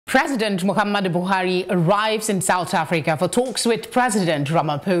President Muhammadu Buhari arrives in South Africa for talks with President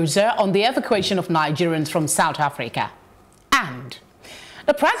Ramaphosa on the evacuation of Nigerians from South Africa. And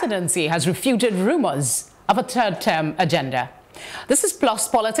the presidency has refuted rumors of a third-term agenda. This is Plus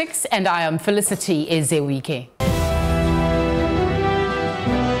Politics, and I am Felicity Ezewuike.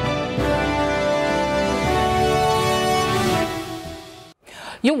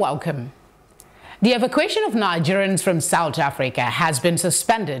 You're welcome. The evacuation of Nigerians from South Africa has been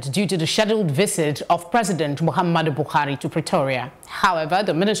suspended due to the scheduled visit of President Muhammadu Buhari to Pretoria. However,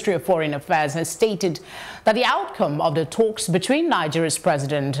 the Ministry of Foreign Affairs has stated that the outcome of the talks between Nigeria's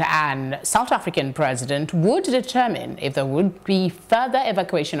president and South African president would determine if there would be further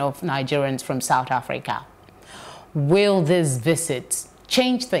evacuation of Nigerians from South Africa. Will this visit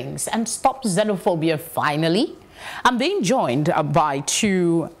change things and stop xenophobia finally? I'm being joined by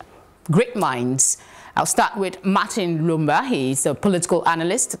two great minds. I'll start with Martin Lumba. He's a political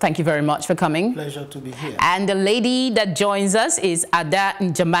analyst. Thank you very much for coming. Pleasure to be here. And the lady that joins us is Ada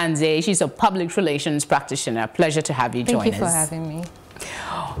Njamanze. She's a public relations practitioner. Pleasure to have you join us. Thank you for having me.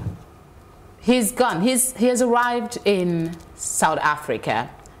 He's gone. He has arrived in South Africa.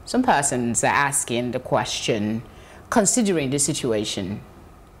 Some persons are asking the question, considering the situation,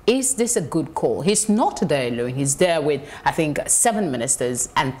 is this a good call? He's not there alone. He's there with, I think, 7 ministers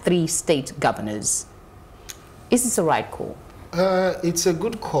and 3 state governors. Is this the right call? It's a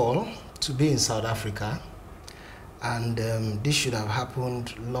good call to be in South Africa. And this should have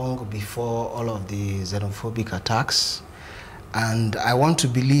happened long before all of the xenophobic attacks. And I want to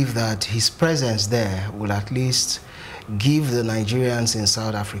believe that his presence there will at least give the Nigerians in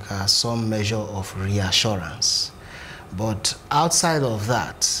South Africa some measure of reassurance. But outside of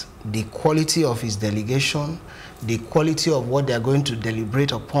that, the quality of his delegation, the quality of what they're going to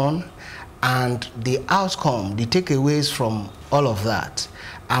deliberate upon, and the outcome, the takeaways from all of that,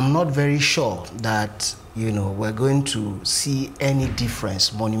 I'm not very sure that, you know, we're going to see any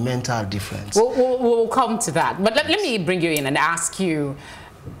difference, monumental difference. We'll come to that. But let me bring you in and ask you,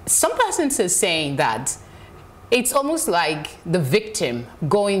 some persons are saying that it's almost like the victim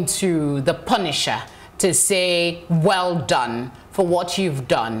going to the punisher to say, well done for what you've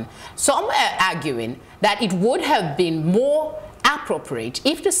done. Some are arguing that it would have been more appropriate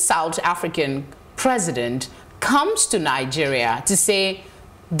if the South African president comes to Nigeria to say,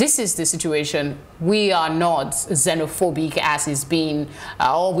 this is the situation, we are not xenophobic as is being,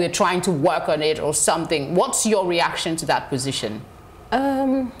 or we're trying to work on it or something. What's your reaction to that position?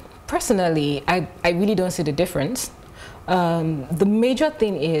 Personally, I really don't see the difference. The major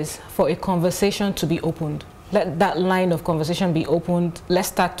thing is for a conversation to be opened. Let that line of conversation be opened. Let's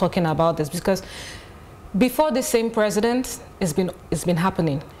start talking about this, because before the same president, it's been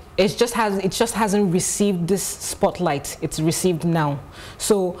happening. It just hasn't received this spotlight. It's received now.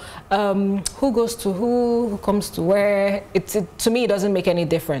 So who goes to who comes to where? To me, it doesn't make any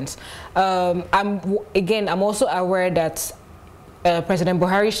difference. I'm also aware that President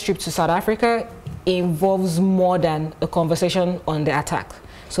Buhari's trip to South Africa involves more than a conversation on the attack.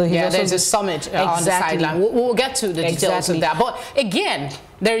 So there's a summit on the sideline. We'll get to the details of that. But again,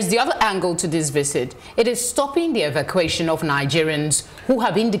 there is the other angle to this visit. It is stopping the evacuation of Nigerians who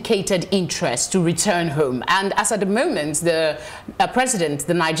have indicated interest to return home. And as at the moment, the president,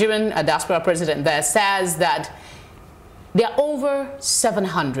 the Nigerian diaspora president there, says that there are over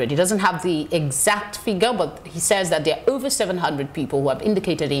 700. He doesn't have the exact figure, but he says that there are over 700 people who have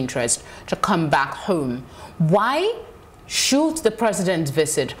indicated interest to come back home. Why should the president's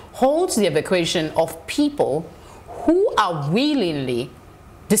visit hold the evacuation of people who are willingly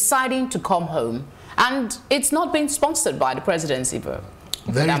deciding to come home? And it's not being sponsored by the presidency, for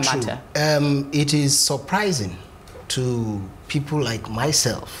that matter. It is surprising to people like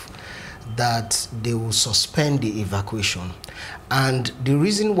myself that they will suspend the evacuation. And the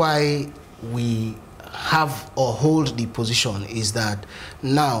reason why we have or hold the position is that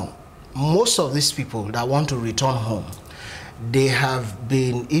now most of these people that want to return home, they have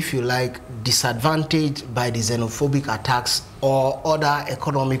been, if you like, disadvantaged by the xenophobic attacks or other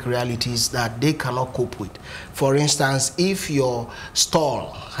economic realities that they cannot cope with. For instance, if your stall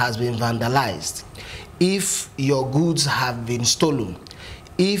has been vandalized, if your goods have been stolen,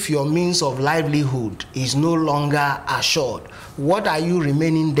 if your means of livelihood is no longer assured, what are you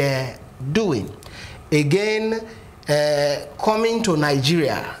remaining there doing? Again, coming to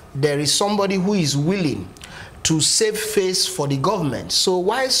Nigeria, there is somebody who is willing to save face for the government. So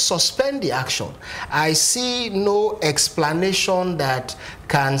why suspend the action? I see no explanation that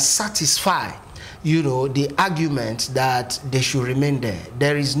can satisfy, you know, the argument that they should remain there.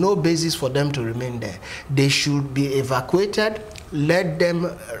 There is no basis for them to remain there. They should be evacuated let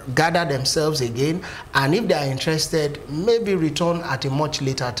them gather themselves again, and if they are interested, maybe return at a much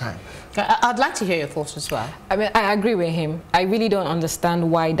later time. I'd like to hear your thoughts as well. I mean, I agree with him. I really don't understand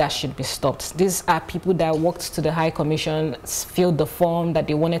why that should be stopped. These are people that walked to the High Commission, filled the form that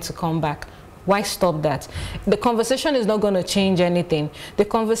they wanted to come back. Why stop that? The conversation is not going to change anything. The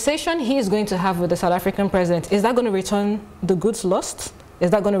conversation he is going to have with the South African president, is that going to return the goods lost?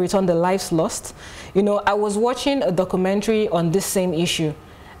 Is that going to return the lives lost? You know, I was watching a documentary on this same issue,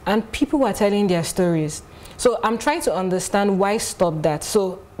 and people were telling their stories. So I'm trying to understand why stop that.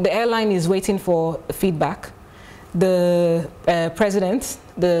 So the airline is waiting for feedback. The president,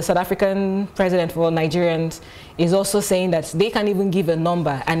 the South African president for Nigerians, is also saying that they can't even give a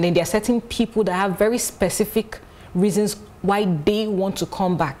number, and then they're setting people that have very specific reasons why they want to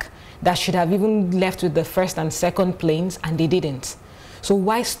come back, that should have even left with the first and second planes, and they didn't. So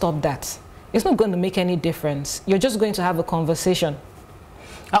why stop that? It's not going to make any difference. You're just going to have a conversation.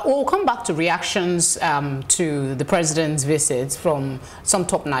 We'll come back to reactions to the president's visits from some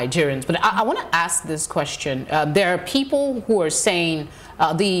top Nigerians. But I want to ask this question. There are people who are saying,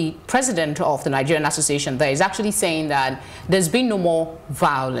 the president of the Nigerian Association there is actually saying that there's been no more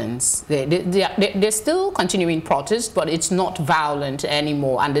violence. They're still continuing protests, but it's not violent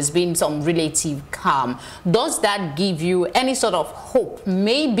anymore, and there's been some relative calm. Does that give you any sort of hope?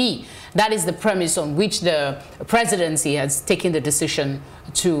 Maybe that is the premise on which the presidency has taken the decision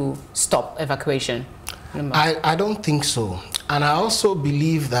to stop evacuation. I don't think so. And I also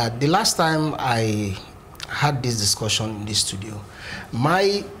believe that the last time I had this discussion in this studio,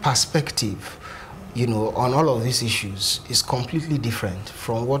 my perspective, you know, on all of these issues is completely different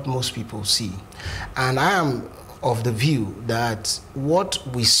from what most people see. And I am of the view that what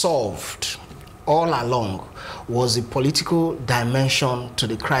we solved all along was the political dimension to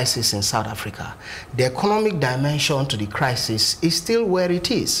the crisis in South Africa. The economic dimension to the crisis is still where it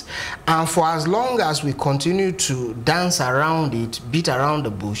is. And for as long as we continue to dance around it, beat around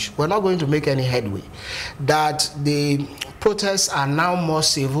the bush, we're not going to make any headway. That the protests are now more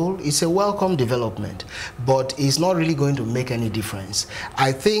civil, it's a welcome development, but it's not really going to make any difference.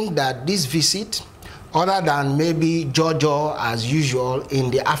 I think that this visit, other than maybe Jojo as usual in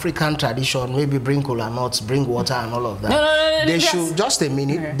the African tradition, maybe bring kola nuts, bring water and all of that. They should, just a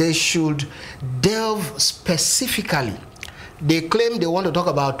minute, they should delve specifically. They claim they want to talk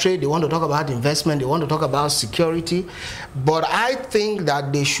about trade, they want to talk about investment, they want to talk about security, but I think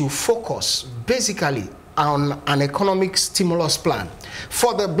that they should focus basically on an economic stimulus plan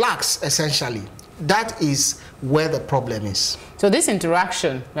for the blacks, essentially. That is where the problem is. So this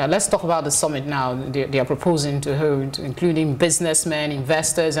interaction, let's talk about the summit now they are proposing to hold, including businessmen,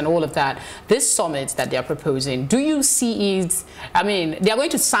 investors, and all of that. This summit that they are proposing, do you see it? I mean, they are going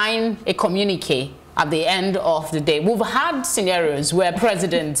to sign a communique at the end of the day. We've had scenarios where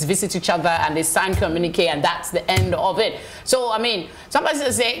presidents visit each other and they sign communique and that's the end of it. So, I mean, somebody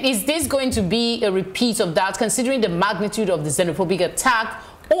say, is this going to be a repeat of that, considering the magnitude of the xenophobic attack?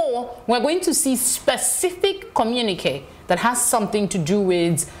 Or we're going to see specific communique that has something to do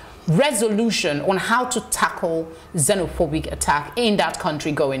with resolution on how to tackle xenophobic attack in that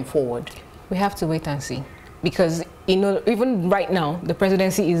country going forward? We have to wait and see. Because, you know, even right now, the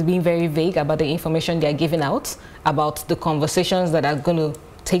presidency is being very vague about the information they're giving out, about the conversations that are going to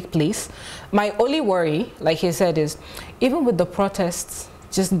take place. My only worry, like he said, is even with the protests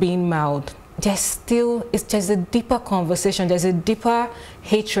just being mild, there's a deeper conversation, there's a deeper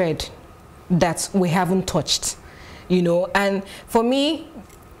hatred that we haven't touched, you know. And for me,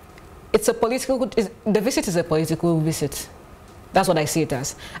 it's a political, the visit is a political visit. That's what I see it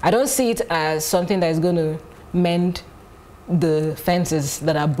as. I don't see it as something that is going to mend the fences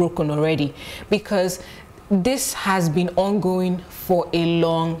that are broken already, because this has been ongoing for a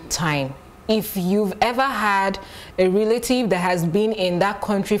long time. If you've ever had a relative that has been in that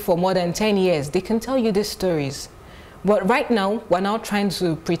country for more than 10 years, they can tell you these stories. But right now, we're now trying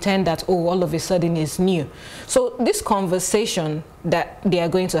to pretend that, oh, all of a sudden it's new. So this conversation that they are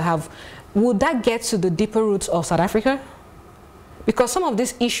going to have, would that get to the deeper roots of South Africa? Because some of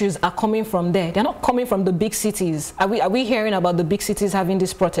these issues are coming from there. They're not coming from the big cities. Are we hearing about the big cities having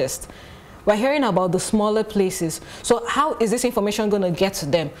this protest? We're hearing about the smaller places. So how is this information going to get to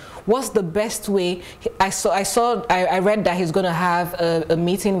them? What's the best way? I read that he's going to have a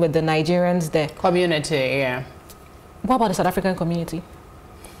meeting with the Nigerians there. Community, yeah. What about the South African community?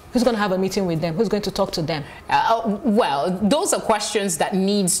 Who's going to have a meeting with them? Who's going to talk to them? Well, those are questions that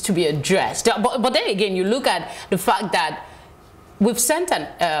needs to be addressed. But then again, you look at the fact that we've sent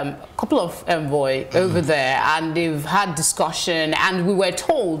a couple of envoy over there, and they've had discussion, and we were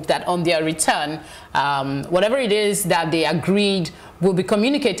told that on their return, whatever it is that they agreed will be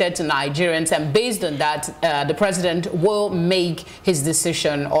communicated to Nigerians, and based on that, the president will make his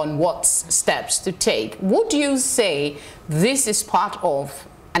decision on what steps to take. Would you say this is part of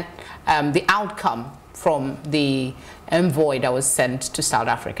the outcome from the envoy that was sent to South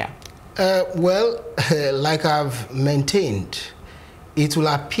Africa? Well, like I've maintained, it will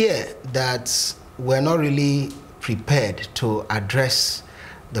appear that we're not really prepared to address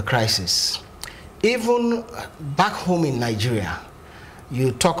the crisis. Even back home in Nigeria,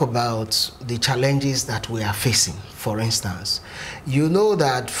 you talk about the challenges that we are facing. For instance, you know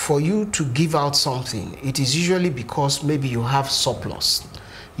that for you to give out something, it is usually because maybe you have surplus.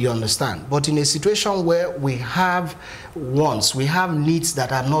 You understand? But in a situation where we have wants, we have needs that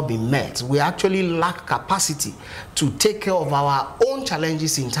have not been met, we actually lack capacity to take care of our own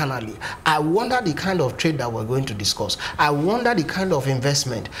challenges internally. I wonder the kind of trade that we're going to discuss. I wonder the kind of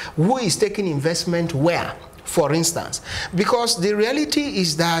investment. Who is taking investment where? For instance, because the reality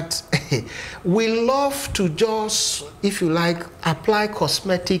is that we love to just, if you like, apply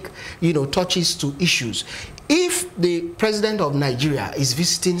cosmetic, touches to issues. If the president of Nigeria is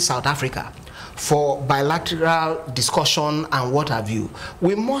visiting South Africa for bilateral discussion and what have you,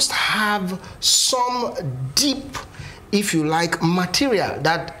 we must have some deep, if you like, material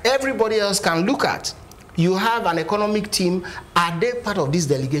that everybody else can look at. You have an economic team. Are they part of this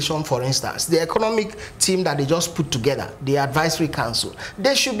delegation, for instance? The economic team that they just put together, the advisory council,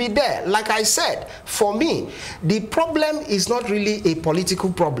 they should be there. Like I said, for me, the problem is not really a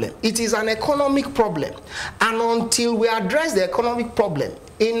political problem. It is an economic problem. And until we address the economic problem,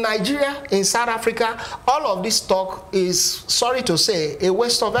 in Nigeria, in South Africa, all of this talk is, sorry to say, a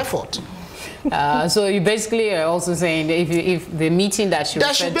waste of effort. So you basically are also saying that if the meeting that you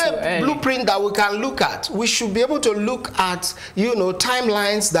there should be a blueprint that we can look at. We should be able to look at,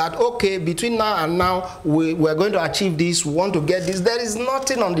 timelines that, okay, between now and now, we're going to achieve this, we want to get this. There is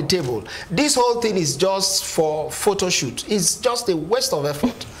nothing on the table. This whole thing is just for photo shoot. It's just a waste of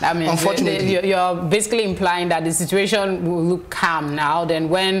effort. I mean, unfortunately. You're basically implying that the situation will look calm now, then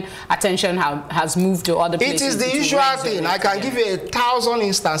when attention has moved to other places. It is the usual thing. I can give you 1,000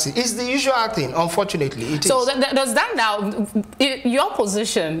 instances. It's the usual thing, unfortunately. It so is. Does that now, your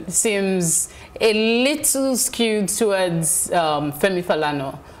position seems a little skewed towards Femi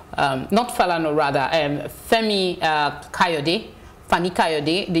Falana, not Falana rather, Femi Fani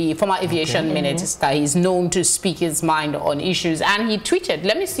Kayode, the former aviation minister. He's known to speak his mind on issues, and he tweeted,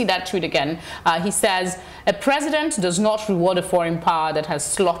 let me see that tweet again. He says, a president does not reward a foreign power that has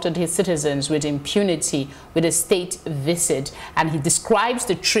slaughtered his citizens with impunity with a state visit. And he describes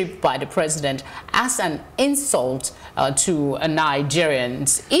the trip by the president as an insult to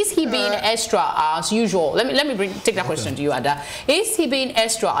Nigerians. Is he being extra as usual? Let me take that question to you, Ada. Is he being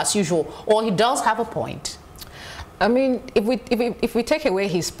extra as usual, or he does have a point? I mean, if we take away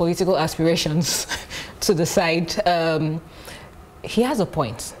his political aspirations to the side, he has a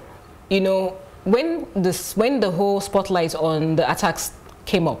point. When the whole spotlight on the attacks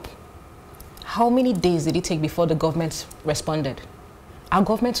came up, how many days did it take before the government responded? Our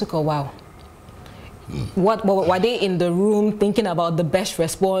government took a while. What were they in the room thinking about the best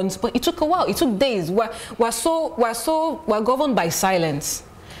response? But it took a while. It took days. We're governed by silence.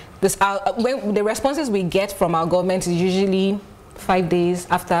 When the responses we get from our government is usually 5 days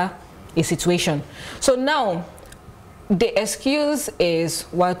after a situation. So now, the excuse is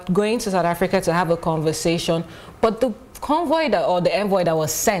we're going to South Africa to have a conversation, but the convoy or the envoy that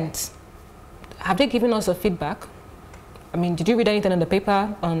was sent, have they given us a feedback? I mean, did you read anything in the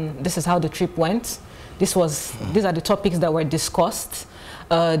paper on this is how the trip went? These are the topics that were discussed.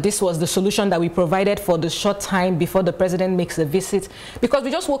 This was the solution that we provided for the short time before the president makes a visit. Because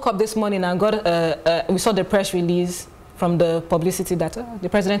we just woke up this morning and we saw the press release from the publicity that the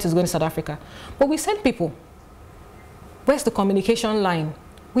president is going to South Africa. But we sent people. Where's the communication line?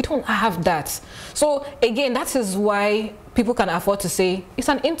 We don't have that. So again, that is why people can afford to say it's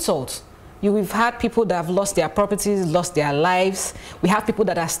an insult. We've had people that have lost their properties, lost their lives. We have people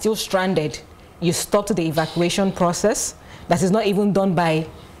that are still stranded. You stopped the evacuation process. That is not even done by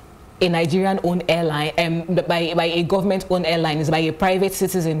a Nigerian-owned airline, by a government-owned airline. It's by a private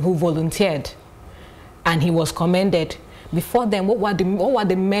citizen who volunteered, and he was commended. Before then, what were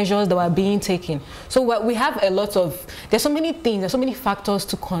the measures that were being taken? So we have a lot of, there's so many things, there's so many factors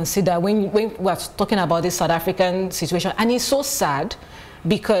to consider when we're talking about this South African situation. And it's so sad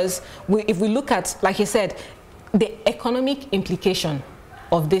because if we look at, like you said, the economic implication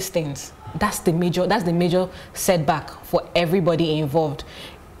of these things, That's the major setback for everybody involved.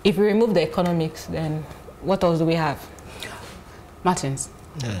 If we remove the economics, then what else do we have? Martins.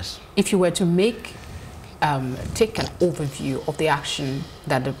 Yes. If you were to make take an overview of the action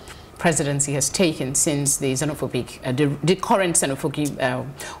that the presidency has taken since the xenophobic, the current xenophobic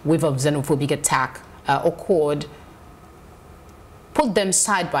wave of xenophobic attack occurred, put them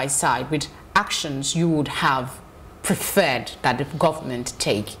side by side with actions you would have preferred that the government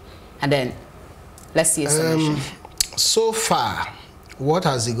take, and then let's see a solution. So far, what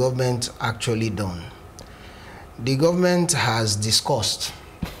has the government actually done? The government has discussed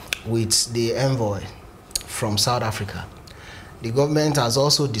with the envoy from South Africa. The government has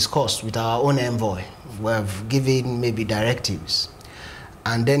also discussed with our own envoy. We have given maybe directives.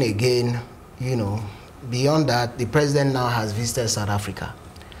 And then again, you know, beyond that, the president now has visited South Africa.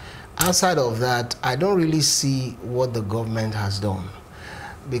 Outside of that, I don't really see what the government has done.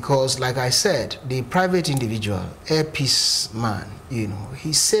 Because, like I said, the private individual, airpeace man, you know,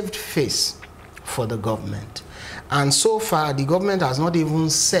 he saved face for the government. And so far, the government has not even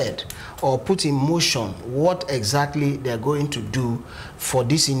said or put in motion what exactly they're going to do for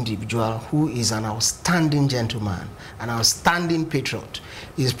this individual who is an outstanding gentleman, an outstanding patriot.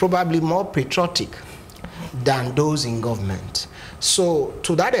 He's probably more patriotic than those in government. So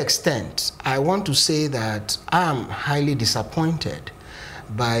to that extent, I want to say that I'm highly disappointed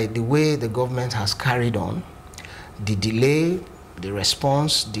by the way the government has carried on, the delay, the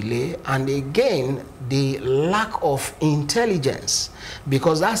response delay, and again, the lack of intelligence,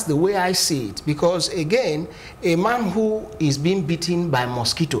 because that's the way I see it. Because again, a man who is being bitten by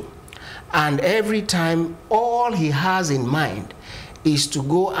mosquito, and every time all he has in mind is to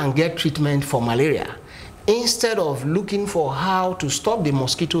go and get treatment for malaria, instead of looking for how to stop the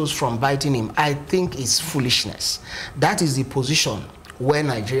mosquitoes from biting him, I think it's foolishness. That is the position where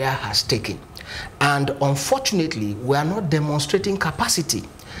Nigeria has taken. And unfortunately, we are not demonstrating capacity.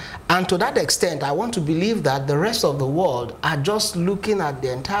 And to that extent, I want to believe that the rest of the world are just looking at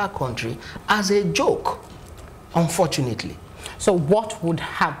the entire country as a joke, unfortunately. So what would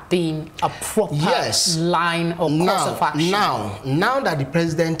have been a proper line or course of action? Now that the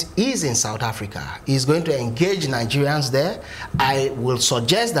president is in South Africa, he's going to engage Nigerians there. I will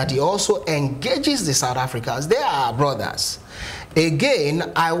suggest that he also engages the South Africans. They are our brothers.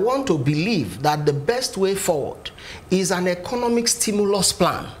 Again, I want to believe that the best way forward is an economic stimulus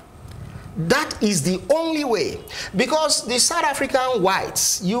plan. That is the only way, because the South African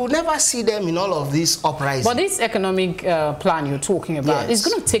whites, you never see them in all of these uprisings. But this economic plan you're talking about, yes, is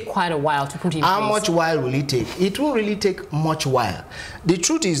going to take quite a while to put in place. How much while will it take? It won't really take much while. The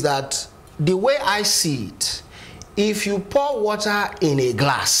truth is that the way I see it, if you pour water in a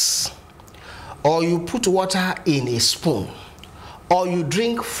glass, or you put water in a spoon, or you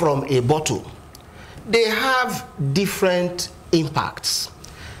drink from a bottle, they have different impacts.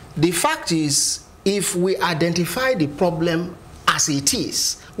 The fact is, if we identify the problem as it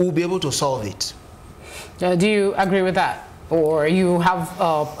is, we'll be able to solve it. Do you agree with that? Or you have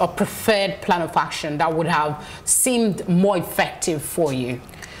a preferred plan of action that would have seemed more effective for you?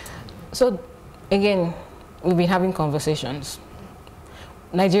 So, again, we've been having conversations.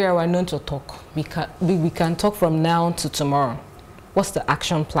 Nigeria, we're known to talk. We can talk from now to tomorrow. What's the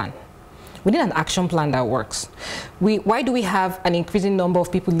action plan? We need an action plan that works. Why do we have an increasing number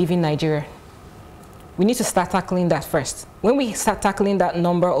of people leaving Nigeria? We need to start tackling that first. When we start tackling that the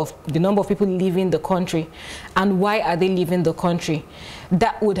number of people leaving the country, and why are they leaving the country,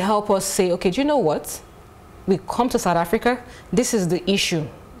 that would help us say, okay, do you know what? We come to South Africa, this is the issue.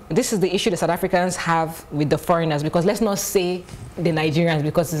 This is the issue the South Africans have with the foreigners, because let's not say the Nigerians,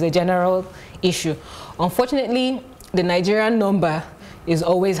 because it's a general issue. Unfortunately, the Nigerian number is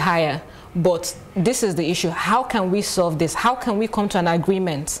always higher, but this is the issue. How can we solve this? How can we come to an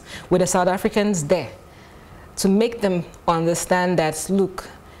agreement with the South Africans there to make them understand that, look,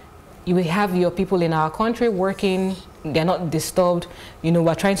 you will have your people in our country working, they're not disturbed, you know,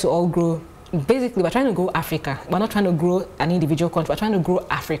 we're trying to all grow. Basically, we're trying to grow Africa. We're not trying to grow an individual country, we're trying to grow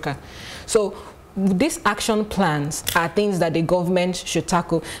Africa. So these action plans are things that the government should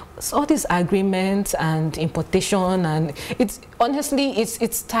tackle. So all these agreements and importation, and it's honestly,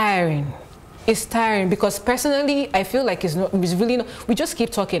 it's tiring. It's tiring, because personally, I feel like it's really not, we just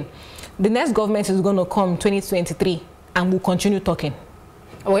keep talking. The next government is going to come 2023 and we'll continue talking.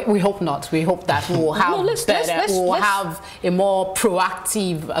 We hope not. We hope that we will have have a more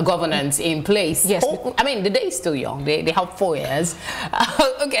proactive governance in place. Yes. I mean, the day is still young. They have 4 years.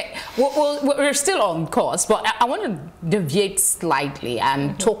 Okay, we're still on course, but I want to deviate slightly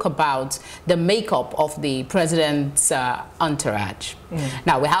and talk about the makeup of the president's entourage.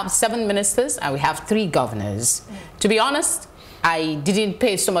 Now, we have 7 ministers and we have 3 governors. To be honest, I didn't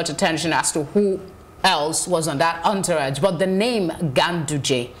pay so much attention as to who else was on that entourage, but the name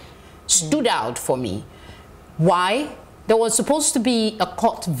Ganduje stood out for me. Why? There was supposed to be a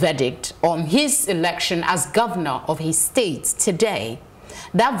court verdict on his election as governor of his state today.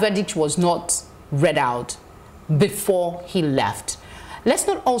 That verdict was not read out before he left. Let's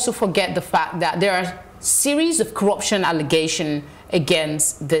not also forget the fact that there are a series of corruption allegations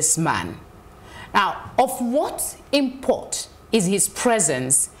against this man. Now, of what import is his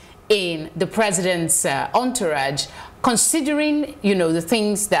presence in the president's entourage, considering, you know, the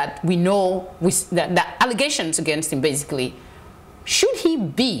things that we know, the allegations against him, basically? Should he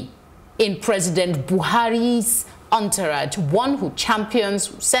be in President Buhari's entourage, one who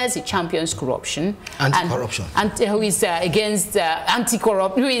says he champions corruption, anti-corruption, and who is against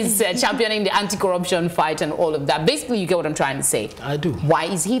anti-corruption, who is championing the anti-corruption fight and all of that? Basically, you get what I'm trying to say. I do. Why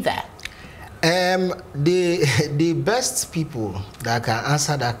is he there? The best people that can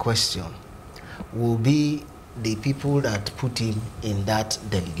answer that question will be the people that put him in that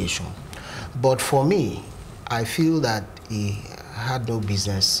delegation. But for me, I feel that he had no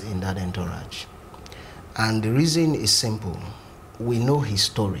business in that entourage. And the reason is simple. We know his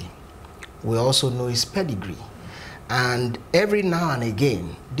story. We also know his pedigree. And every now and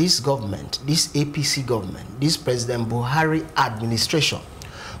again, this government, this APC government, this President Buhari administration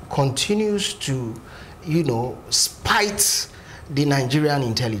continues to, you know, spite the Nigerian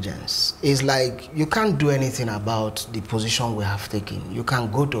intelligence. It's like you can't do anything about the position we have taken. You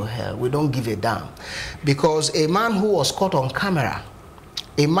can go to hell. We don't give a damn. Because a man who was caught on camera,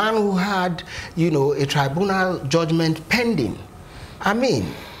 a man who had, you know, a tribunal judgment pending, I mean,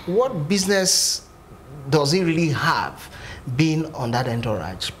 what business does he really have being on that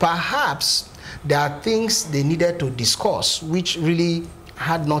entourage? Perhaps there are things they needed to discuss which really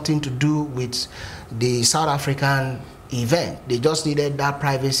had nothing to do with the South African event. They just needed that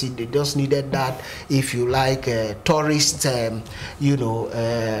privacy. They just needed that, if you like, tourist, you know,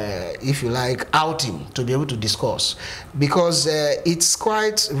 if you like, outing to be able to discuss. Because it's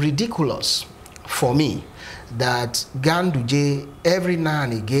quite ridiculous for me that Ganduje, every now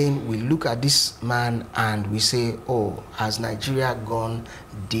and again, we look at this man and we say, oh, has Nigeria gone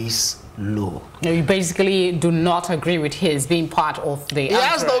this low? You basically do not agree with his being part of the... He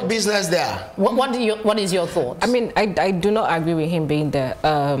has no business there. What is your thought? I mean, I do not agree with him being there.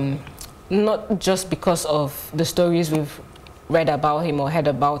 Not just because of the stories we've read about him or heard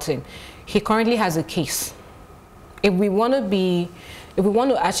about him. He currently has a case. If we want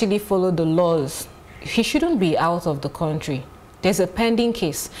to actually follow the laws, he shouldn't be out of the country. There's a pending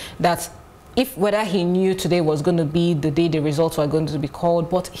case that if whether he knew today was going to be the day the results were going to be called,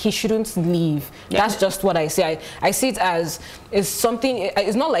 but he shouldn't leave. Yeah. That's just what I say. I see it as it's something,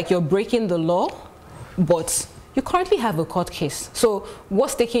 it's not like you're breaking the law, but you currently have a court case. So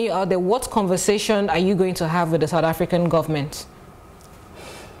what's taking you out there? What conversation are you going to have with the South African government?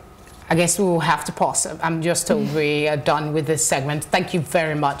 I guess we will have to pause. I'm just told we are done with this segment. Thank you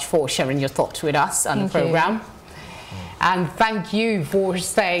very much for sharing your thoughts with us on the program. And thank you for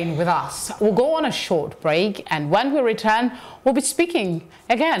staying with us. We'll go on a short break, and when we return, we'll be speaking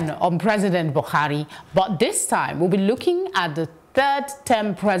again on President Buhari, but this time we'll be looking at the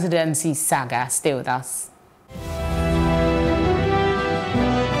third-term presidency saga. Stay with us.